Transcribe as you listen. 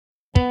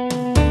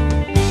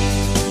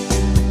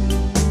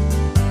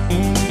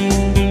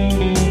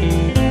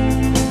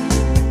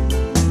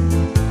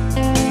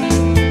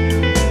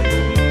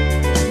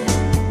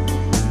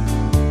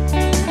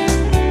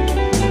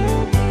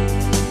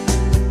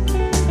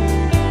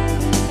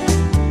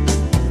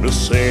The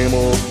same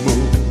old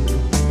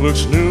moon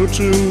looks new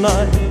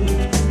tonight.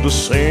 The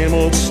same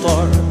old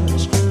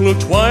stars look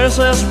twice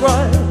as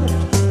bright.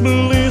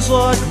 The leaves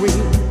are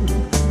green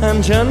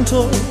and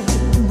gentle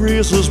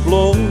breezes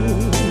blow.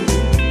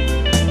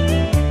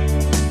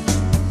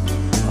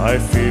 I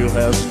feel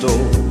as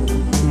though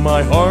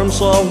my arms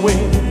are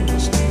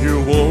wings. You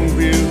won't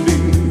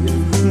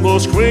believe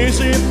those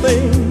crazy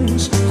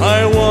things.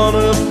 I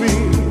wanna be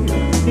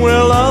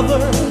where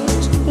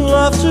others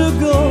love to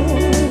go.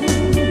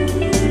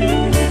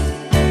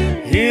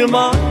 Hear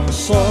my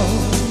song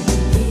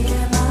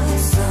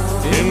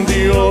in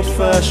the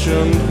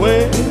old-fashioned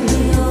way.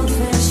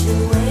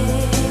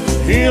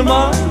 Hear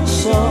my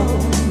song,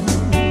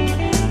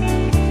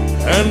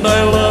 and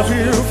I love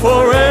you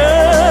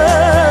forever.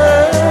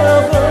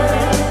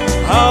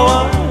 How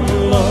I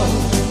love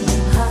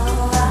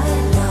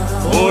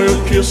for your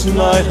kiss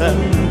night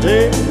and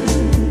day.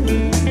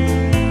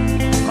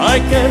 I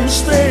can't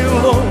stay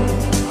alone,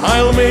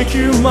 I'll make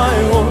you my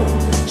own,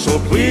 so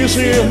please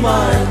hear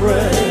my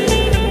prayer.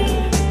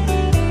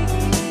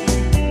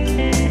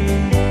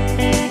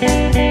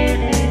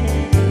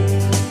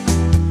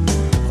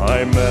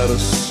 I met a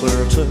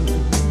certain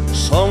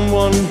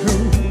someone who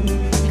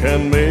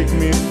can make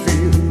me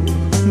feel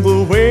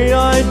the way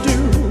I do.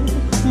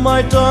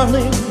 My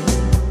darling,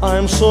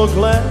 I'm so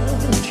glad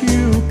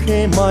you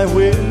came my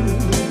way.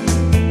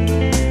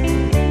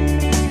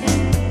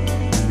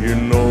 You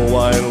know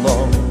I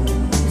long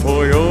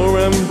for your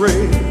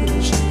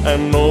embrace,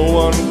 and no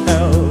one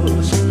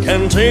else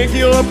can take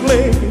your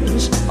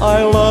place.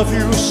 I love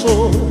you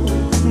so,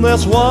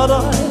 that's what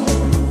I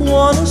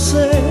wanna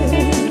say.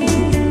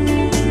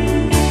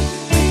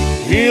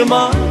 Hear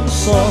my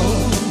song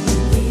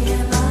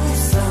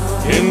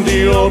in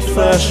the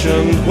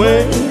old-fashioned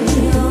way.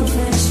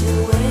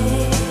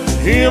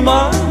 Hear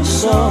my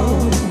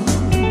song,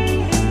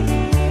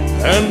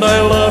 and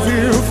I love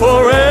you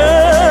forever.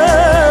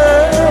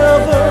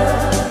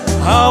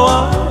 How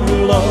I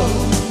love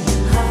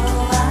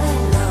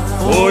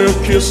for your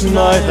kiss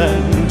night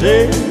and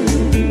day.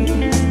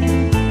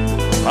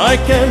 I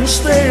can't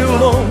stay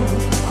alone,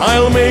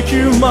 I'll make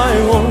you my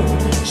own,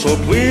 so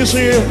please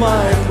hear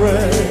my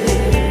prayer.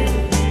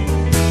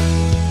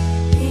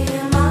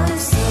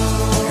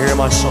 Hear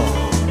my song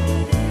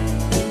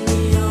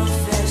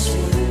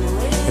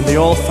in the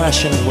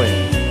old-fashioned way.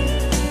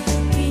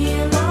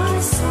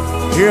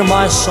 Hear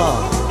my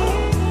song,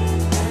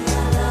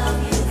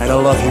 and I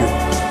love you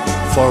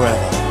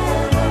forever.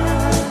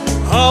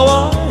 How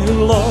I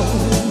long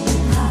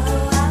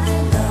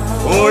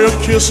for your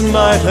kiss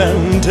night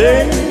and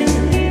day.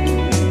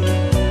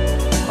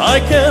 I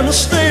can't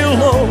stay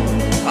alone,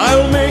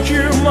 I'll make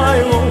you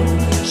my own,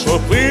 so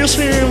please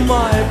hear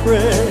my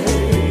prayer.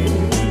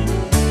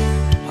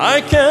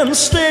 I can't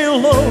stay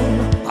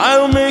alone,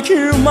 I'll make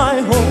you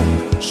my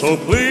home, so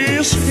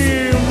please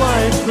hear my